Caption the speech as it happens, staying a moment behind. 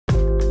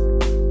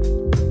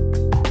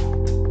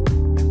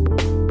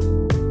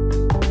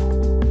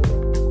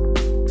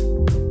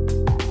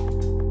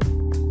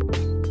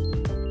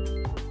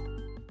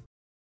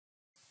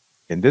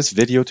In this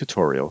video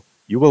tutorial,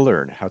 you will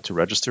learn how to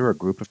register a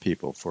group of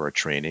people for a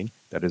training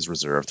that is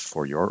reserved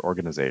for your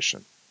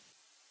organization.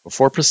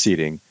 Before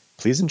proceeding,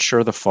 please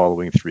ensure the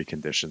following 3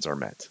 conditions are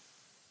met.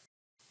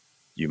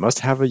 You must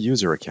have a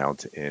user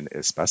account in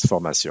Espace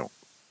Formation.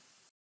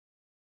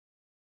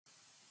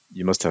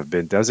 You must have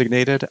been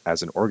designated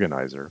as an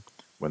organizer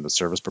when the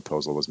service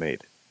proposal was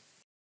made.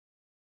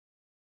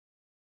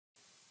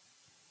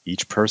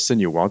 Each person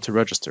you want to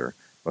register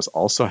must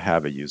also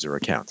have a user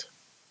account.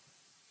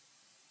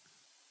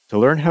 To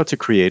learn how to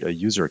create a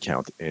user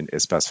account in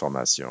Espace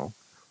Formation,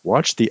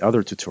 watch the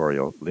other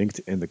tutorial linked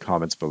in the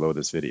comments below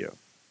this video.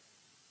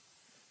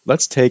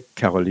 Let's take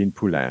Caroline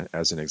Poulain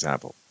as an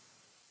example.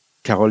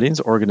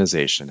 Caroline's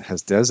organization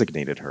has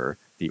designated her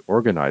the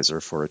organizer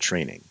for a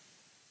training.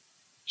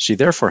 She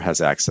therefore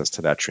has access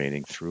to that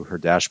training through her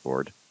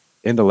dashboard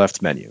in the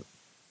left menu.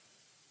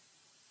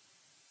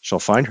 She'll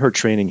find her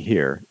training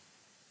here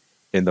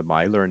in the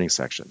My Learning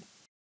section.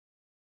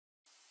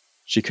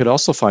 She could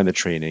also find the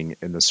training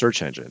in the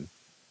search engine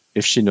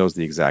if she knows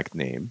the exact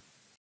name,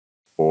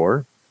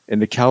 or in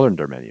the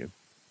calendar menu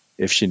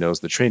if she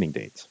knows the training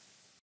date.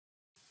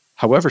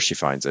 However she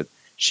finds it,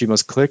 she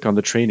must click on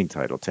the training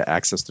title to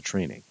access the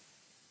training.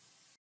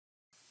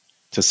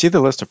 To see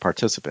the list of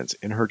participants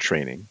in her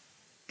training,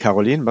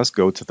 Caroline must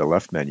go to the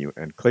left menu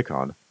and click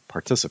on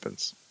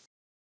Participants.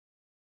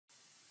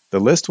 The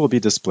list will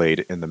be displayed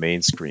in the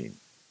main screen.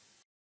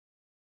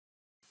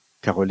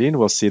 Caroline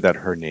will see that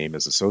her name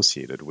is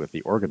associated with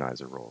the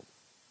organizer role.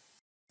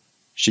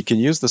 She can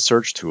use the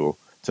search tool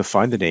to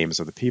find the names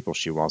of the people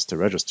she wants to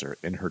register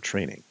in her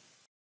training.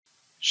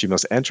 She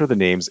must enter the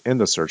names in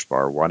the search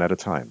bar one at a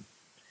time.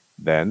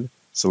 Then,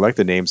 select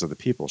the names of the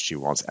people she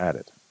wants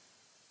added.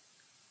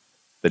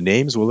 The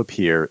names will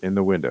appear in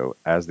the window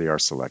as they are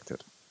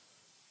selected.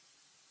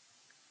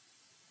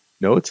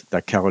 Note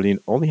that Caroline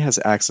only has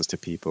access to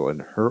people in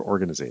her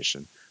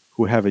organization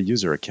who have a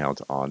user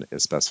account on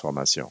Espace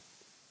Formation.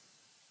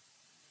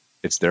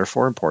 It's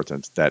therefore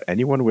important that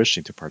anyone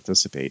wishing to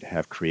participate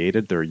have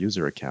created their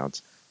user account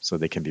so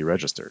they can be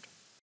registered.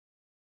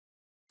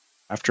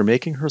 After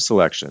making her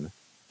selection,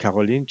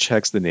 Caroline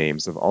checks the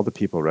names of all the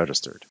people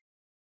registered.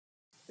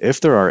 If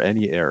there are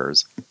any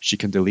errors, she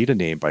can delete a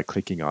name by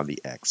clicking on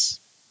the X.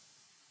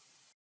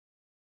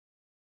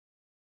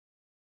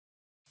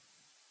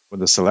 When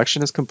the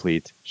selection is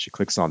complete, she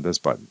clicks on this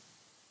button.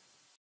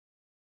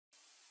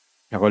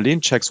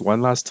 Caroline checks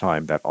one last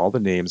time that all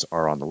the names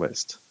are on the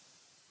list.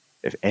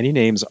 If any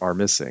names are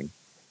missing,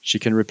 she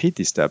can repeat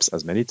these steps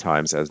as many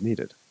times as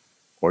needed,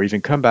 or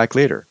even come back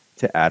later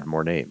to add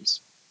more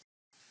names.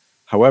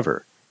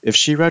 However, if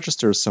she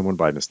registers someone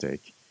by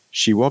mistake,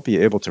 she won't be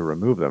able to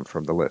remove them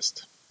from the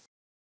list.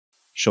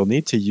 She'll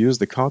need to use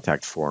the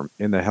contact form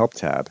in the Help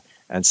tab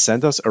and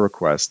send us a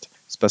request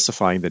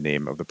specifying the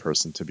name of the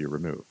person to be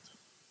removed.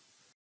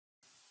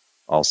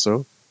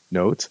 Also,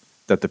 note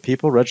that the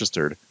people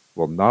registered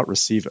will not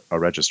receive a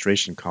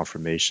registration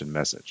confirmation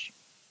message.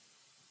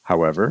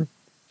 However,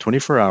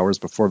 24 hours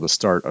before the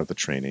start of the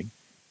training,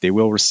 they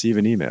will receive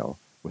an email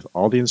with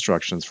all the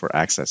instructions for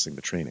accessing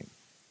the training.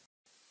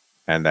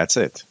 And that's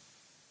it.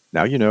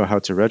 Now you know how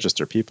to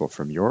register people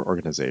from your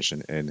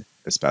organization in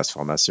Espace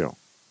Formation.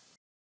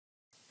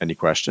 Any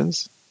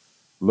questions?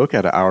 Look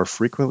at our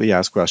frequently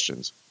asked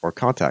questions or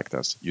contact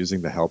us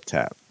using the Help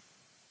tab.